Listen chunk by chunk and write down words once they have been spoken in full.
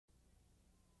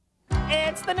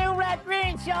It's the new Red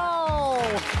Green Show! And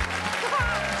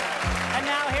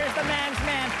now here's the man's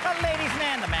man, the ladies'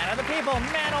 man, the man of the people,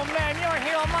 man, oh man, your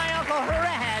hero, my uncle,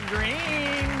 Red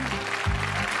Green.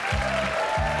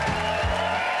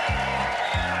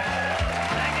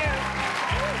 Thank you.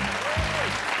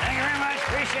 Thank you very much,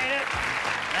 appreciate it.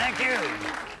 Thank you.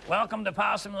 Welcome to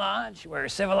Possum Lodge, where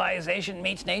civilization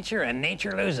meets nature and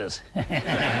nature loses.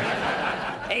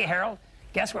 Hey, Harold,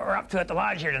 guess what we're up to at the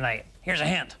lodge here tonight? Here's a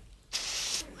hint.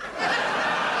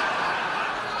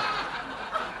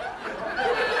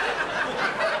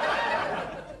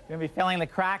 You're gonna be filling the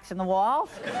cracks in the walls?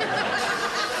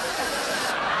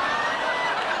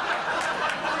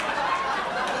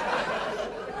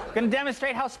 Gonna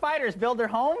demonstrate how spiders build their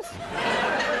homes?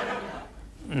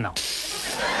 No.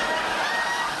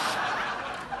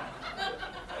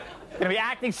 Gonna be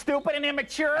acting stupid and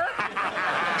immature?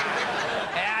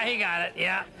 Yeah, he got it,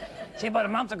 yeah. See, about a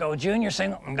month ago, Junior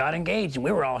singled and got engaged, and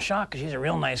we were all shocked because she's a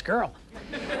real nice girl.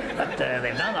 But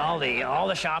they've done all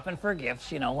the shopping for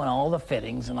gifts, you know, and all the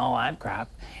fittings and all that crap.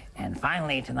 And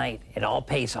finally, tonight, it all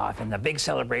pays off in the big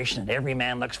celebration that every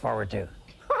man looks forward to.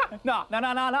 No,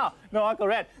 Uncle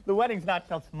Red. The wedding's not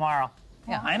till tomorrow.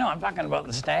 Yeah, I know. I'm talking about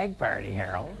the stag party,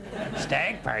 Harold.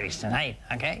 Stag party's tonight,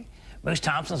 okay? Moose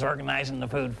Thompson's organizing the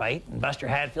food fight, and Buster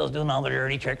Hatfield's doing all the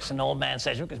dirty tricks, and Old Man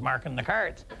Sedgwick is marking the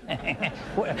cards.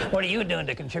 What are you doing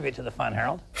to contribute to the fun,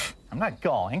 Harold? I'm not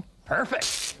going.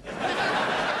 Perfect.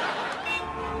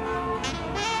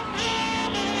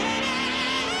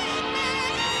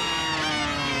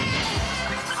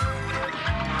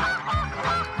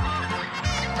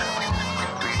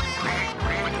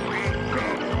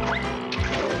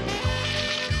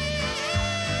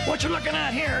 What you're looking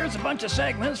at here is a bunch of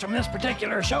segments from this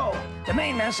particular show. The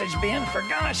main message being, for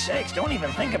gosh sakes, don't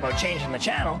even think about changing the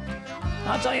channel.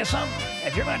 I'll tell you something,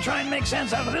 if you're gonna try and make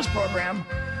sense out of this program,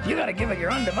 you gotta give it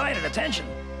your undivided attention.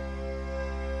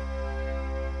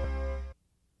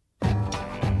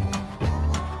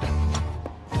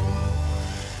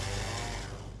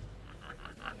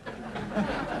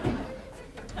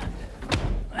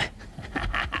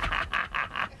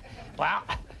 Well,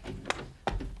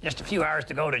 just a few hours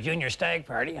to go to Junior Stag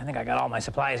party. I think I got all my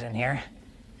supplies in here.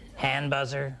 Hand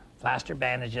buzzer, plaster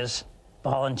bandages,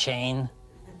 ball and chain,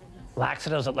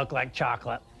 laxatives that look like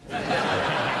chocolate,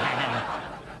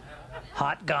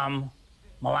 hot gum,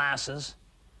 molasses,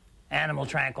 animal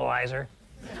tranquilizer,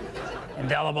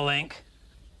 indelible ink,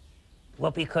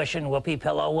 whoopee cushion, whoopee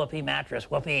pillow, whoopee mattress,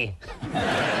 whoopee.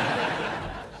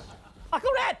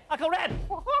 Uncle Red!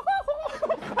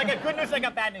 I got good news, I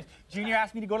got bad news. Junior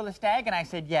asked me to go to the Stag, and I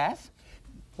said yes.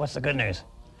 What's the good news?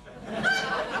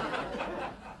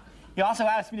 He also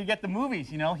asked me to get the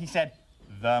movies, you know. He said,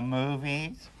 the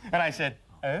movies? And I said,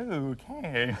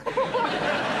 okay.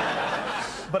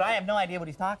 But I have no idea what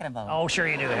he's talking about. Oh, sure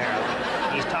you do,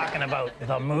 Harold. He's talking about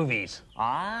the movies.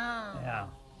 Ah. Yeah.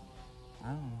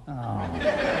 Oh.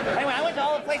 Anyway, I went to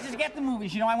all the places to get the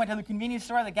movies. You know, I went to the convenience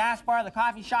store, the gas bar, the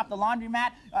coffee shop, the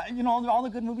laundromat. You know, all the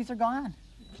good movies are gone.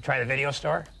 Did you try the video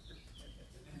store?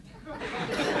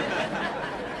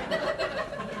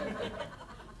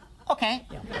 Okay.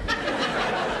 Yeah.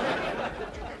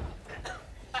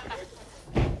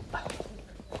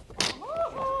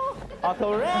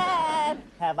 Uncle Red,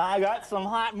 have I got some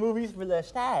hot movies for the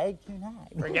Stag tonight?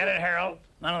 Forget it, Harold.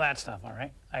 None of that stuff, all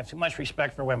right? I have too much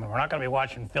respect for women. We're not going to be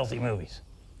watching filthy movies.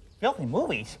 Filthy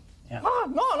movies? Yeah.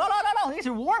 Oh, no. These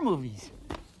are war movies.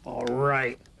 All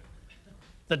right.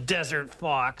 The Desert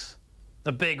Fox,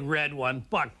 the big red one,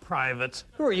 Buck Privates.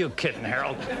 Who are you kidding,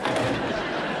 Harold?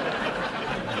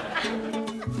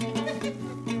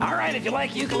 All right, if you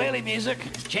like ukulele music,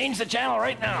 change the channel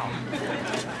right now.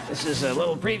 This is a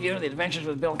little preview of the Adventures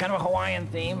with Bill, kind of a Hawaiian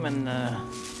theme, and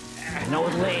no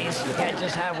lace. You can't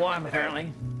just have one,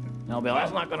 apparently. No, Bill,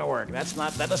 that's not going to work.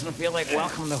 That doesn't feel like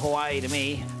Welcome to Hawaii to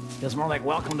me. It feels more like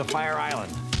Welcome to Fire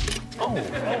Island. Oh,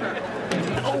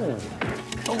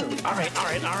 all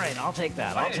right. I'll take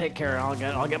that. I'll take care.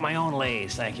 I'll get my own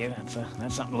lace. Thank you.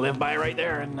 That's something to live by right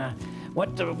there. And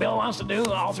what Bill wants to do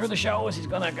all through the show is he's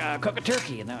going to cook a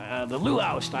turkey, the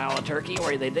luau style of turkey,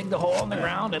 where they dig the hole in the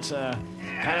ground. It's a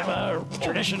kind of a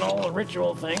traditional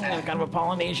ritual thing, kind of a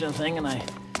Polynesian thing, and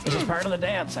this is part of the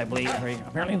dance, I believe.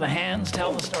 Apparently, the hands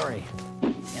tell the story.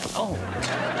 Yeah. Oh,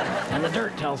 and the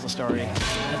dirt tells the story.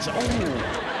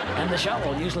 And the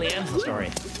shovel usually ends the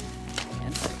story.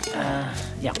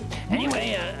 Yeah.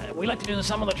 Anyway, we like to do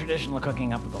some of the traditional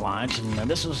cooking up at the lodge, and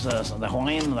this was the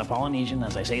Hawaiian, the Polynesian,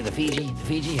 as I say, the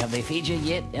Fiji. Have they Fiji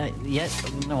yet?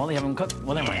 No, they haven't cooked.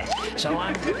 Well, never mind. So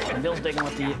Bill's digging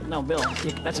with Bill,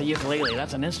 that's a ukulele.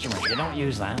 That's an instrument. You don't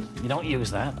use that.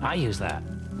 I use that.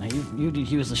 Now you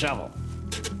use the shovel.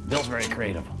 Bill's very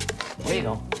creative. There you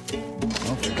go.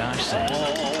 Oh, for gosh sakes.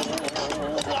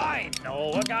 Oh, I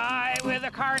know a guy with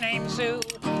a car named Sue.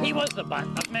 He was the butt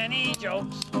of many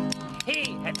jokes.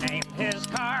 He had named his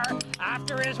car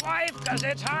after his wife, 'cause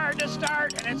it's hard to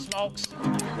start and it smokes.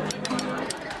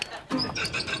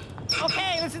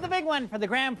 Okay, this is the big one for the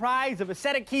grand prize of a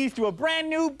set of keys to a brand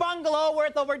new bungalow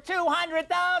worth over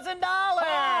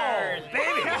 $200,000.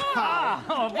 Baby!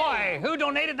 Oh, boy. Who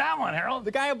donated that one, Harold?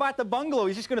 The guy who bought the bungalow,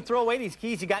 he's just going to throw away these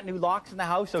keys. He got new locks in the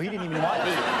house, so he didn't even want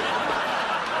these.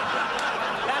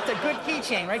 That's a good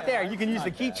keychain right there. You can use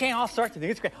the keychain, all sorts of things.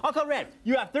 It's great. Uncle Red,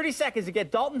 you have 30 seconds to get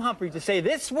Dalton Humphrey to say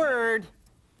this word.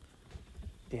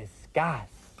 Discuss.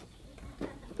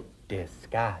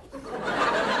 Discuss.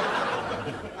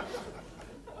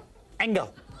 And go.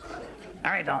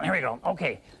 All right, Dalton, here we go.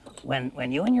 Okay.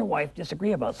 When you and your wife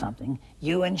disagree about something,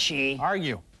 you and she...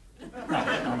 Argue. No,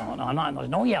 I'm not.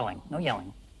 No yelling. No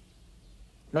yelling.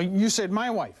 No, you said my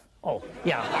wife. Oh,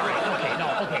 yeah, all right, okay,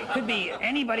 no, okay. Could be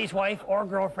anybody's wife or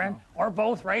girlfriend, or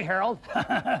both, right, Harold?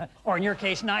 Or in your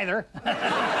case, neither.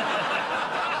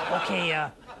 Okay,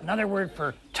 another word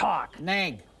for talk.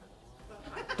 Nag.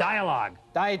 Dialogue.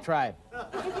 Diatribe.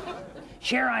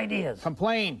 Share ideas.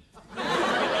 Complain.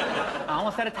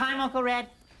 Almost out of time, Uncle Red.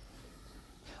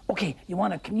 Okay, you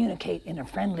want to communicate in a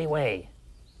friendly way.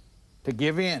 To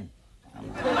give in. All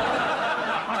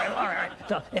right.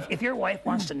 So if your wife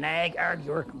wants to nag,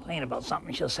 argue, or complain about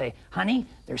something, she'll say, honey,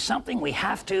 there's something we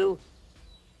have to...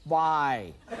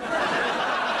 Why?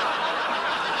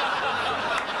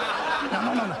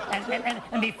 No.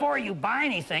 And before you buy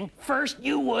anything, first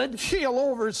you would... Keel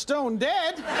over, stone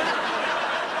dead.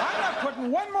 I'm not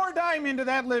putting one more dime into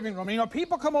that living room. You know,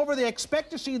 people come over, they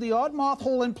expect to see the odd moth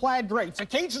hole in plaid drapes. The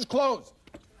case is closed.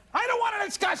 I don't want to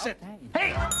discuss it.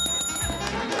 Hey!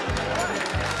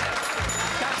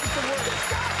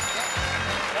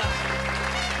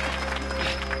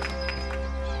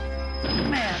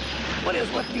 Man, what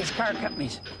is with these car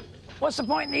companies? What's the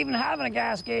point in even having a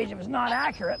gas gauge if it's not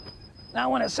accurate? Now,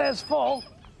 when it says full,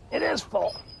 it is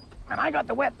full. And I got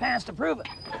the wet pants to prove it.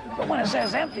 But when it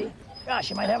says empty, gosh,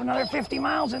 you might have another 50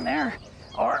 miles in there.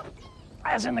 Or,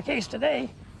 as in the case today,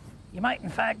 you might in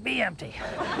fact be empty.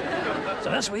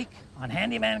 So this week, on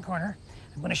Handyman Corner,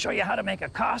 I'm going to show you how to make a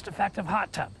cost-effective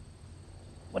hot tub.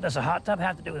 What does a hot tub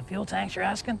have to do with fuel tanks, you're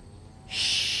asking?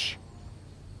 Shh.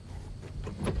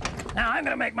 Now, I'm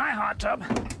going to make my hot tub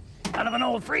out of an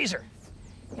old freezer.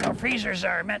 You know, freezers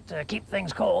are meant to keep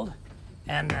things cold,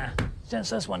 and since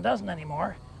this one doesn't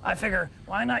anymore, I figure,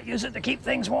 why not use it to keep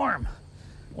things warm?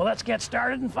 Well, let's get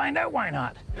started and find out why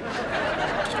not.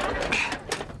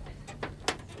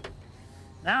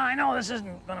 Now, I know this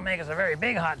isn't going to make us a very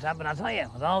big hot tub, but I'll tell you,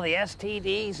 with all the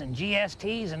STDs and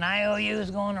GSTs and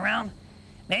IOUs going around,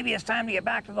 maybe it's time to get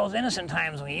back to those innocent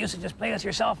times when you used to just play with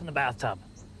yourself in the bathtub.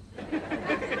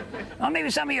 Well, maybe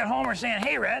some of you at home are saying,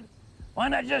 hey, Red, why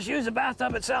not just use the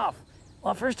bathtub itself?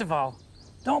 Well, first of all,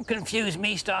 don't confuse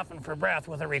me stopping for breath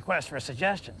with a request for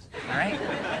suggestions, all right?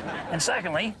 And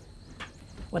secondly,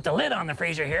 with the lid on the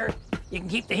freezer here, you can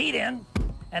keep the heat in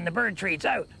and the bird treats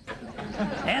out.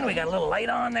 And we got a little light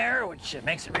on there, which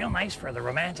makes it real nice for the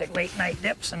romantic late-night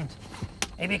dips, and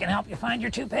maybe it can help you find your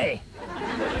toupee.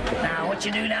 Now, what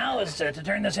you do now is to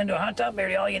turn this into a hot tub,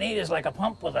 maybe all you need is like a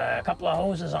pump with a couple of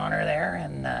hoses on her there,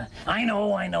 and I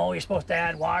know, you're supposed to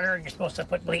add water, and you're supposed to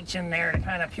put bleach in there to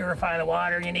kind of purify the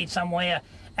water, and you need some way of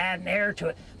adding air to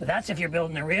it, but that's if you're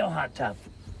building a real hot tub.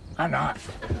 I'm not.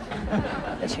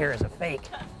 This here is a fake.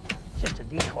 It's just a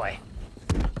decoy.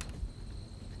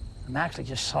 I'm actually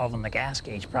just solving the gas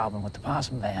gauge problem with the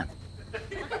Possum van.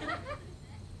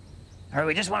 All right,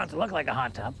 we just want it to look like a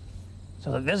hot tub, so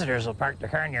that visitors will park their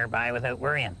car nearby without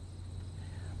worrying.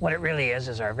 What it really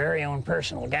is our very own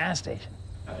personal gas station.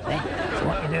 See? So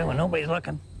what you do when nobody's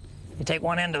looking, you take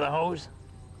one end of the hose,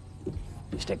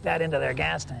 you stick that into their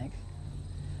gas tank,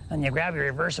 and you grab your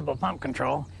reversible pump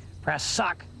control, press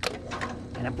suck,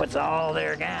 and it puts all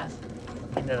their gas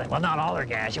into the, well, not all their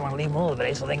gas. You want to leave them a little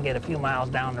bit so they can get a few miles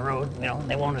down the road. You know,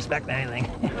 they won't expect anything.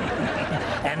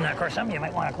 And of course, some of you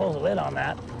might want to close the lid on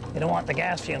that. You don't want the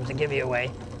gas fumes to give you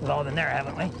away. We've all been there,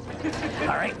 haven't we?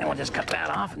 All right, then we'll just cut that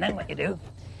off, and then what you do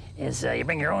is you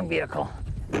bring your own vehicle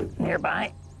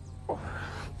nearby,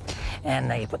 and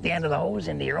you put the end of the hose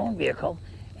into your own vehicle,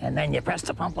 and then you press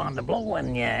the pump on the blow,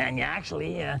 and you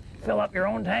actually fill up your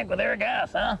own tank with air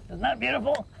gas, huh? Isn't that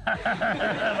beautiful?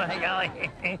 By golly,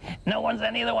 no one's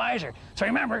any the wiser. So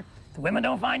remember, if the women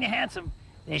don't find you handsome,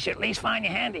 they should at least find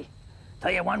you handy. Tell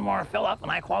you one more fill up,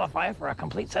 and I qualify for a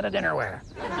complete set of dinnerware.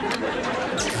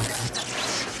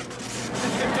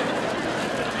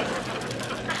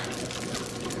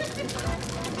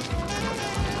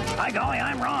 By golly,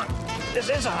 I'm wrong. This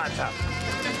is a hot tub.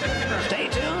 Stay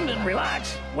tuned and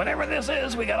relax. Whatever this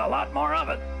is, we got a lot more of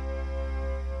it.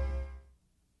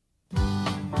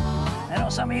 I know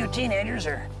some of you teenagers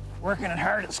are working it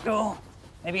hard at school,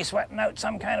 maybe sweating out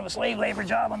some kind of a slave labor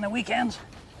job on the weekends,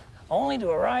 only to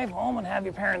arrive home and have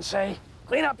your parents say,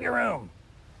 clean up your room.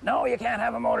 No, you can't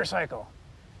have a motorcycle.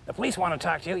 The police want to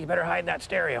talk to you. You better hide that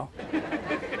stereo.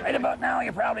 Right about now,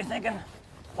 you're probably thinking,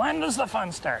 when does the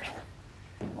fun start?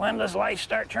 When does life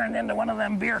start turning into one of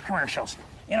them beer commercials?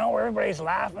 You know, where everybody's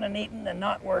laughing and eating and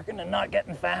not working and not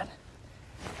getting fat.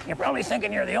 You're probably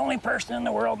thinking you're the only person in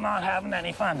the world not having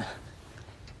any fun.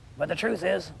 But the truth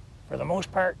is, for the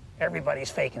most part,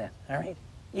 everybody's faking it, all right?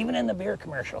 Even in the beer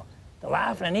commercial, the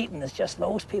laughing and eating is just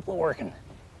those people working.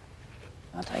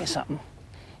 I'll tell you something.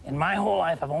 In my whole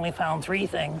life, I've only found 3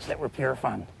 things that were pure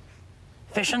fun.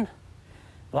 Fishing,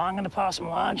 belonging to Possum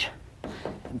Lodge,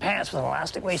 and pants with an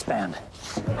elastic waistband.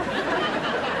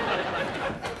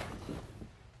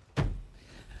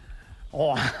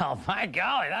 Wow, my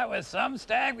golly, that was some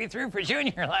stag we threw for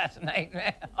Junior last night,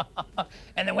 man.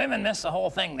 And the women missed the whole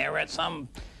thing. They were at some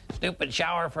stupid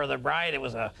shower for the bride. It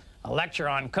was a lecture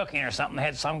on cooking or something. They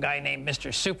had some guy named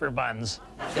Mr. Super Buns.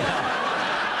 You know?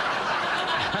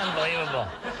 Unbelievable.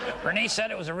 Bernice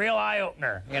said it was a real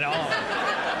eye-opener, you know.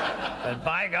 But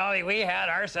by golly, we had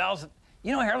ourselves...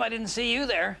 You know, Harold, I didn't see you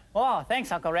there. Oh,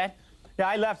 thanks, Uncle Red. Yeah,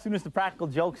 I left as soon as the practical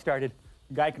joke started.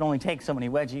 The guy can only take so many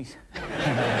wedgies.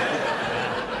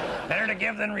 Better to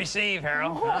give than receive,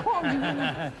 Harold.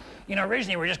 You know,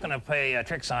 originally we were just going to play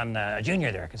tricks on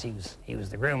Junior there, because he was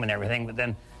the groom and everything, but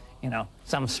then, you know,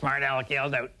 some smart aleck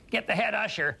yelled out, "Get the head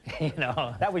usher," you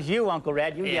know. That was you, Uncle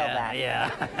Red. You yelled that.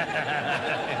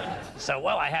 Yeah. So,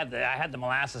 well, I had the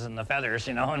molasses and the feathers,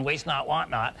 you know, and waste not, want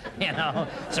not, you know.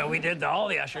 So we did all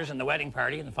the ushers and the wedding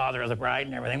party and the father of the bride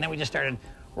and everything. Then we just started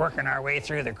working our way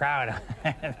through the crowd.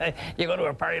 You go to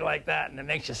a party like that, and it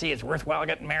makes you see it's worthwhile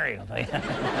getting married, I'll tell you.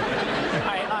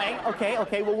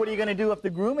 Okay. Well, what are you going to do if the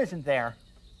groom isn't there?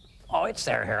 Oh, it's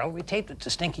there, Harold. We taped it to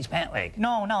Stinky's pant leg.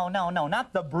 No,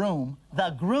 not the broom. The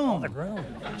groom. Oh, the groom.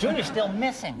 Junior's still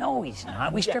missing. No, he's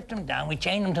not. We stripped him down. We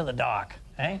chained him to the dock,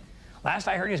 eh? Last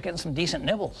I heard, he was getting some decent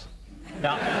nibbles.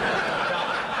 No,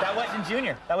 that wasn't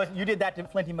Junior. You did that to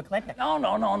Flinty McClintock. No.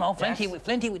 Flinty,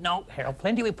 Yes. no, Harold.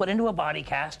 Flinty, we put into a body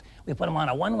cast. We put him on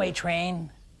a one-way train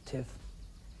to...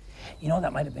 You know,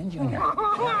 that might have been Junior.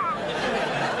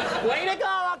 Yeah. Way to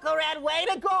go, Uncle Red, way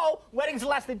to go. Wedding's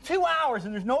less than 2 hours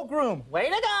and there's no groom. Way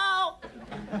to go.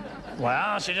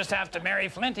 Well, she'll just have to marry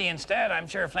Flinty instead. I'm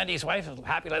sure Flinty's wife is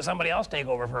happy to let somebody else take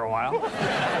over for a while.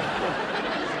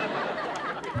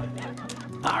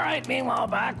 All right, meanwhile,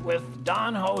 back with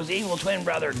Don Ho's evil twin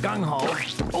brother, Gung Ho.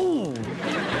 Ooh,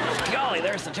 golly,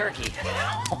 there's the turkey.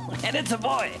 And it's a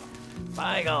boy.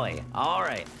 By golly. All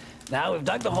right. Now we've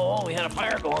dug the hole. We had a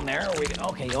fire going there.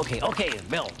 Okay,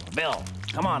 Bill,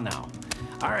 come on now.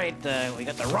 All right, we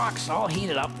got the rocks all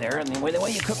heated up there, and the way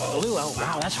you cook the luau,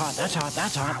 wow, that's hot.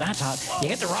 You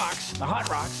get the rocks, the hot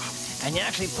rocks, and you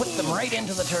actually put them right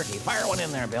into the turkey. Fire one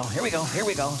in there, Bill. Here we go.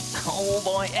 Oh,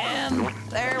 boy, and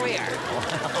there we are.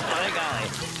 Oh, my golly.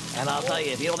 And I'll tell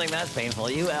you, if you don't think that's painful,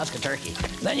 you ask a turkey.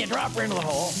 Then you drop her into the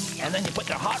hole, and then you put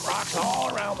the hot rocks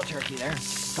all around the turkey there.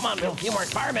 Come on, Bill, a few more.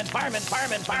 Firemen. Get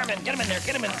them in there,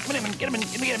 get them in.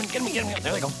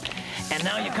 There they go. And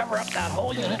now you cover up that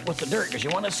whole unit with the dirt, because you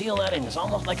want to seal that in. It's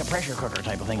almost like a pressure cooker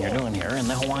type of thing you're doing here in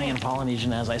the Hawaiian,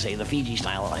 Polynesian, as I say, the Fiji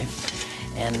style of life.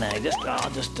 And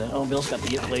Bill's got the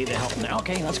ukulele to help him there.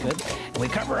 Okay, that's good. And we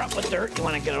cover up with dirt. You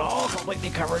want to get it all completely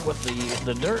covered with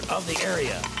the dirt of the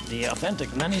area, the authentic.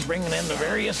 And then he's bringing in the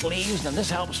various leaves, and this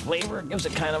helps flavor. It gives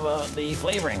it kind of the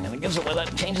flavoring, and it gives it,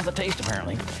 that changes the taste,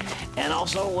 apparently. And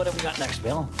also, what have we got next,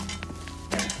 Bill?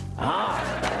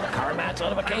 Car mats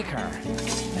out of a K car.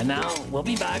 And now we'll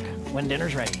be back when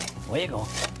dinner's ready. Away you go.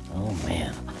 Oh,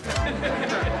 man.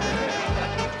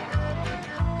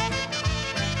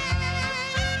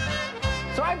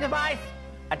 So I've devised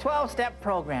a 12-step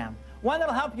program, one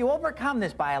that'll help you overcome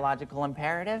this biological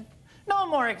imperative. No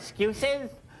more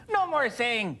excuses. No more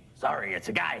saying, sorry, it's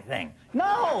a guy thing.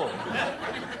 No!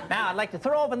 Now, I'd like to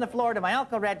throw open the floor to my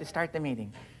Uncle Red to start the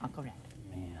meeting. Uncle Red.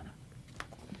 Man.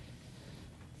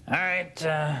 All right,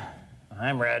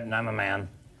 I'm Red, and I'm a man.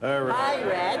 Hi,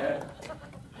 Red.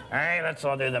 All right, let's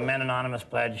all do the Men Anonymous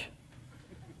pledge.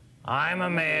 I'm a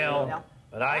male,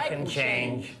 but I can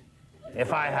change.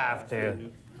 If I have to,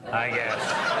 I guess.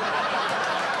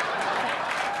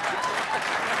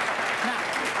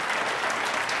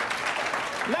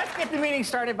 Now, let's get the meeting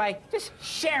started by just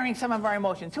sharing some of our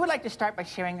emotions. Who would like to start by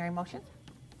sharing their emotions?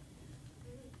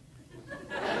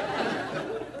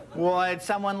 Would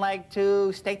someone like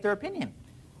to state their opinion?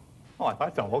 Oh, I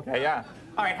thought so. Okay, yeah.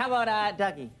 All right, how about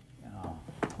Dougie?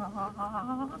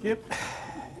 Yep.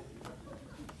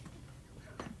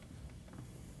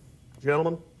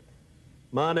 Gentlemen,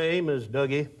 my name is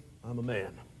Dougie. I'm a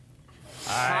man.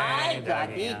 Hi,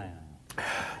 Dougie.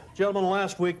 Gentlemen,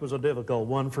 last week was a difficult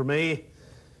one for me.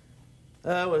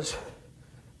 I was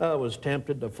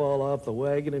tempted to fall off the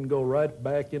wagon and go right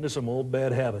back into some old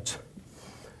bad habits.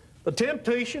 The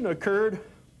temptation occurred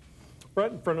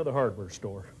right in front of the hardware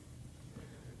store.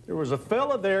 There was a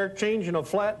fella there changing a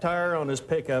flat tire on his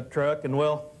pickup truck, and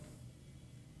well,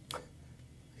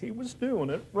 he was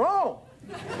doing it wrong.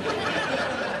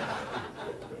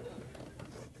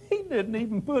 He didn't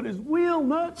even put his wheel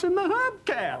nuts in the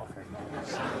hubcap.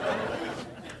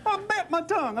 I bit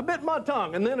my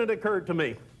tongue, and then it occurred to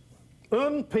me.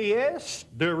 Une pièce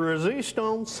de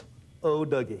résistance au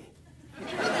Dougie.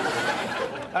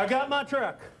 I got my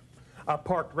truck. I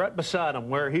parked right beside him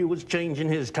where he was changing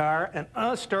his tire, and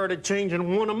I started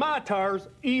changing one of my tires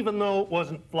even though it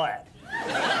wasn't flat.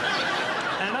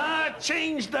 And I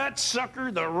changed that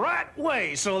sucker the right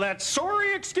way so that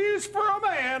sorry excuse for a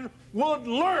man would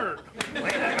learn. Way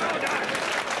to go, Doc.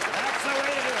 That's the way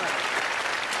to do it.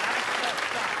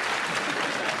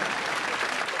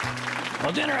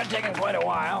 Well, dinner had taken quite a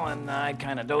while, and I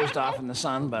kind of dozed off in the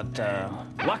sun, but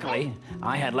luckily,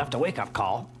 I had left a wake-up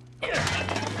call.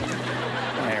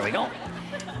 There we go.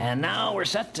 And now we're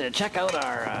set to check out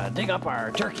dig up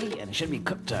our turkey, and it should be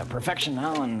cooked to perfection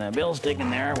now, and Bill's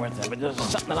digging there with but there's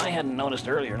something that I hadn't noticed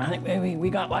earlier, and I think maybe we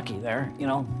got lucky there, you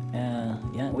know.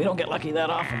 Yeah, we don't get lucky that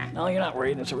often. No, you're not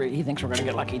worried. He thinks we're going to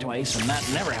get lucky twice, and that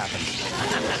never happens.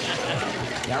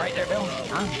 You all right there, Bill?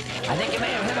 Huh? I think you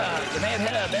may have hit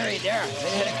a buried there.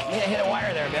 You may have hit a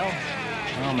wire there, Bill.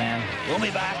 Oh, man. We'll be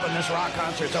back when this rock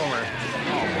concert's over.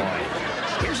 Oh, boy.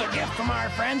 Here's a gift from our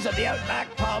friends at the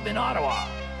Outback Pub in Ottawa.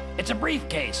 It's a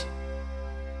briefcase.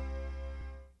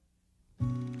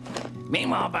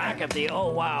 Meanwhile, back at the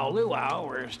Oh Wow Luau,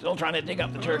 we're still trying to dig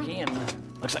up the turkey, and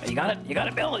looks like you got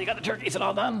it, Bill. You got the turkey. Is it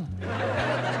all done?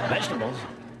 Vegetables.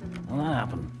 Well, that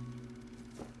happened.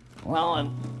 Well,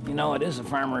 and you know it is a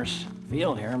farmer's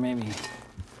field here. Maybe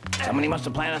somebody must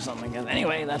have planted something.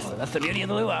 Anyway, that's the beauty of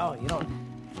the luau. You know,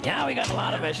 yeah, we got a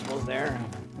lot of vegetables there.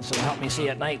 This will help me see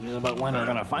at night about when we're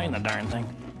gonna find the darn thing.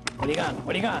 What do you got?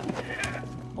 What do you got?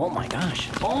 Oh my gosh!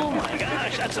 Oh my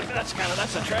gosh! That's a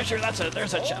treasure.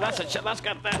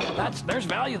 There's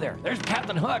value there. There's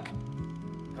Captain Hook.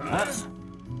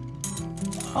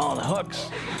 Oh, the hooks.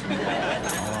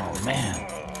 Oh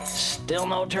man! Still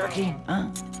no turkey? Huh?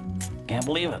 Can't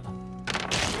believe it.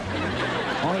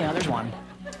 Oh yeah, there's one.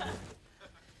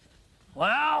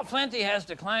 Well, Flinty has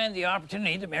declined the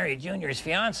opportunity to marry Junior's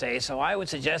fiancée, so I would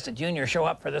suggest that Junior show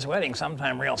up for this wedding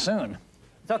sometime real soon.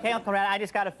 It's okay, Uncle Red. I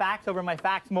just got a fax over my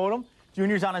fax modem.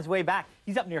 Junior's on his way back.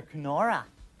 He's up near Kenora.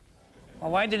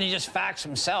 Well, why didn't he just fax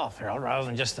himself, Harold, rather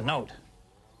than just a note?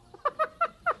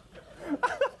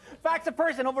 Fax a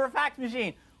person over a fax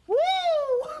machine. Woo!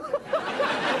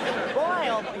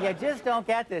 Boy, you just don't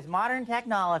get this modern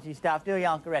technology stuff, do you,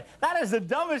 Uncle Red? That is the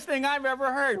dumbest thing I've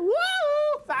ever heard. Woo!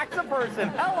 Fax a person.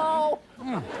 Hello.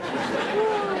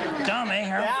 Dumb, eh,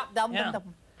 Harold? Yeah, dumb.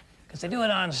 Because they do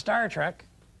it on Star Trek.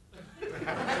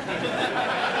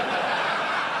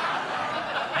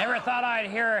 Never thought I'd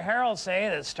hear Harold say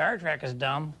that Star Trek is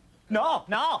dumb. No.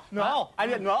 I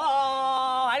didn't. No,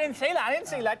 I didn't say that. I didn't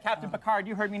say that, Captain Picard.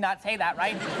 You heard me not say that,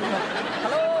 right?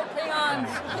 Hello, Klingons.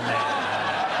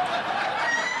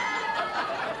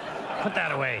 Put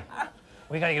that away.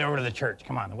 We gotta get over to the church.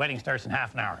 Come on, the wedding starts in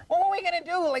half an hour. Well, what are we gonna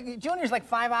do? Like, Junior's like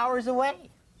 5 hours away.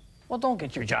 Well, don't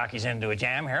get your jockeys into a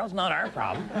jam, Harold. It's not our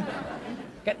problem.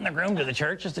 Getting the groom to the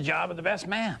church is the job of the best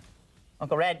man.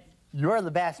 Uncle Red, you're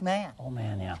the best man. Oh,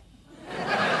 man, yeah.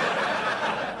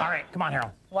 All right, come on,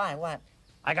 Harold. Why? What?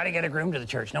 I got to get a groom to the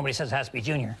church. Nobody says it has to be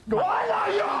Junior. Why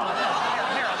not you?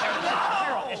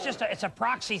 Harold, it's a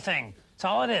proxy thing. That's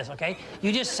all it is, okay?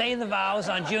 You just say the vows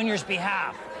on Junior's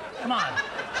behalf. Come on,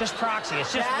 just proxy.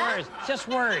 It's just words. Just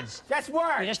words. Just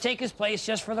words. You just take his place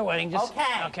just for the wedding. Just,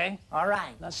 okay. Okay? All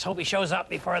right. Let's hope he shows up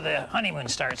before the honeymoon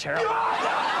starts, Harold.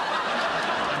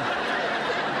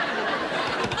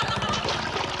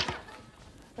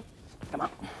 Come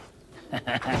on.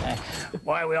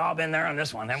 Boy, we all been there on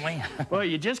this one, haven't we? Well,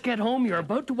 you just get home, you're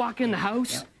about to walk in the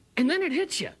house, and then it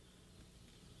hits you.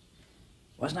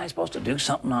 Wasn't I supposed to do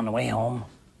something on the way home?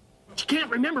 You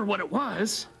can't remember what it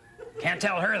was. Can't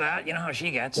tell her that. You know how she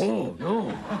gets. Oh,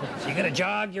 no. So you gotta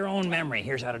jog your own memory.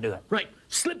 Here's how to do it. Right.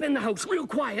 Slip in the house real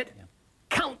quiet.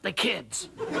 Count the kids.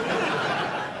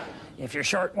 If you're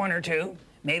short one or two,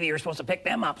 maybe you're supposed to pick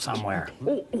them up somewhere.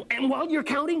 Oh, and while you're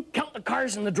counting, count the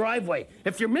cars in the driveway.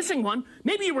 If you're missing one,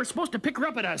 maybe you were supposed to pick her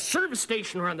up at a service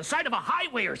station or on the side of a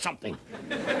highway or something.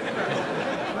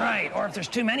 Right, or if there's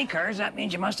too many cars, that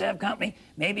means you must have company.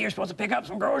 Maybe you're supposed to pick up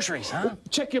some groceries, huh?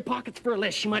 Check your pockets for a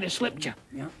list. She might have slipped you.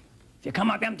 Yeah. If you come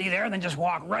up empty there, then just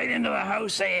walk right into the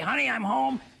house, say, honey, I'm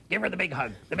home. Give her the big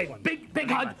hug, the big one. Big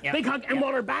hug, Yeah. big hug. And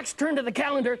while her back's turned to the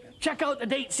calendar, check out the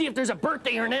date, see if there's a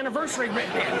birthday or an anniversary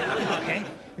written in. Okay.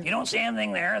 If you don't see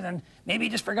anything there, then maybe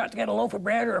you just forgot to get a loaf of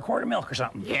bread or a quart of milk or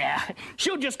something. Yeah,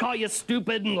 she'll just call you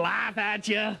stupid and laugh at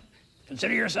you.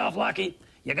 Consider yourself lucky.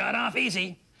 You got off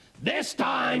easy. This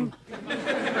time.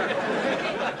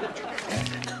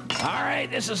 All right,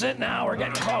 this is it now. We're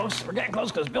getting close. We're getting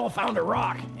close because Bill found a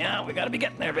rock. Yeah, we got to be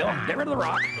getting there, Bill. Get rid of the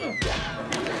rock.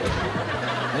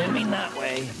 I didn't mean that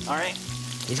way. All right.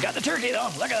 He's got the turkey, though.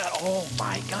 Look at that. Oh,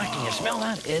 my God. Can you smell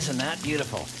that? Isn't that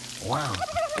beautiful? Wow.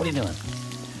 What are you doing?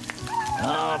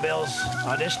 Oh, Bill's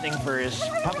auditioning for his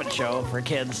puppet show for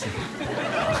kids.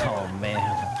 Oh,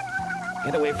 man.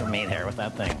 Get away from me there with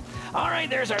that thing. All right,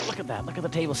 there's our, look at that. Look at the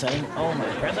table setting. Oh, my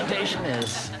presentation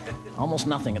is almost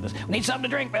nothing at this. Need something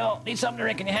to drink, Bill. Need something to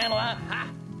drink. Can you handle that? Ha!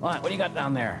 What do you got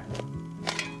down there?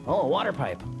 Oh, a water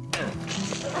pipe.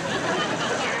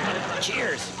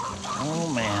 Cheers.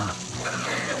 Oh, man.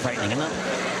 Frightening, isn't it?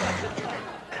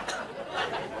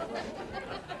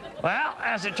 Well,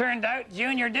 as it turned out,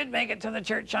 Junior did make it to the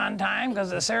church on time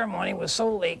because the ceremony was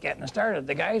so late getting started.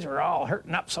 The guys were all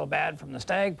hurting up so bad from the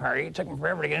stag party, it took them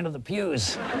forever to get into the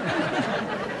pews.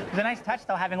 It's a nice touch,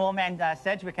 though, having old man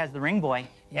Sedgwick as the ring boy.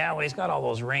 Yeah, well, he's got all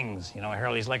those rings. You know,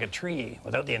 Hurley's like a tree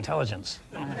without the intelligence.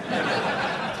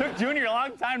 It took Junior a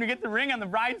long time to get the ring on the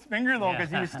bride's finger, though,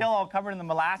 because he was still all covered in the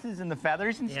molasses and the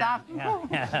feathers and stuff.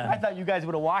 Yeah. I thought you guys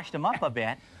would have washed him up a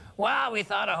bit. Well, we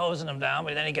thought of hosing him down,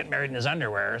 but then he'd get married in his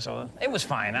underwear, so it was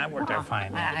fine. That worked out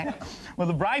fine. Well,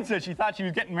 the bride said she thought she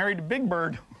was getting married to Big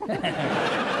Bird.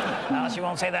 Well, she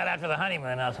won't say that after the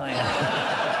honeymoon, I'll tell you.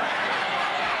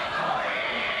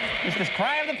 It's this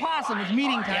cry of the possum. It's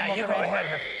meeting time. Yeah, you go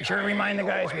ahead. Be sure to remind the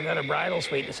guys we got a bridal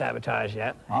suite to sabotage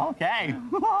yet. Okay.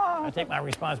 I take my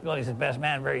responsibilities as best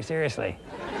man very seriously.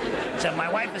 So if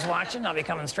my wife is watching, I'll be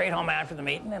coming straight home after the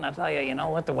meeting, and I'll tell you, you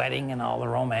know, with the wedding and all the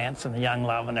romance and the young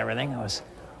love and everything, I was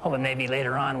hoping maybe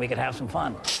later on we could have some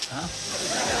fun. Huh?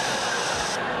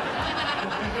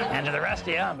 And to the rest of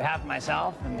you, on behalf of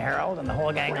myself and Harold and the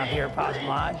whole gang up here at Possum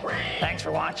Lodge, thanks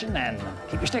for watching, and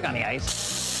keep your stick on the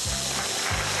ice.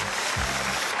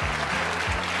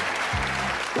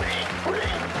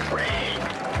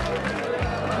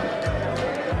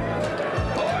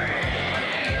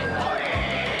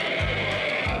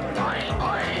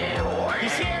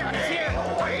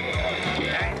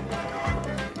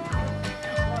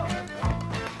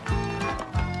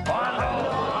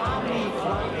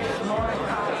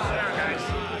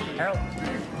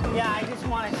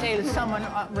 Someone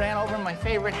ran over my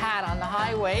favorite hat on the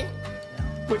highway,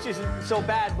 which isn't so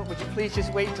bad, but would you please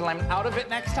just wait till I'm out of it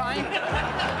next time?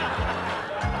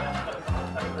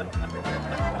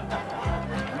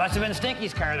 It must have been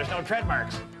Stinky's car. There's no tread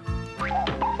marks.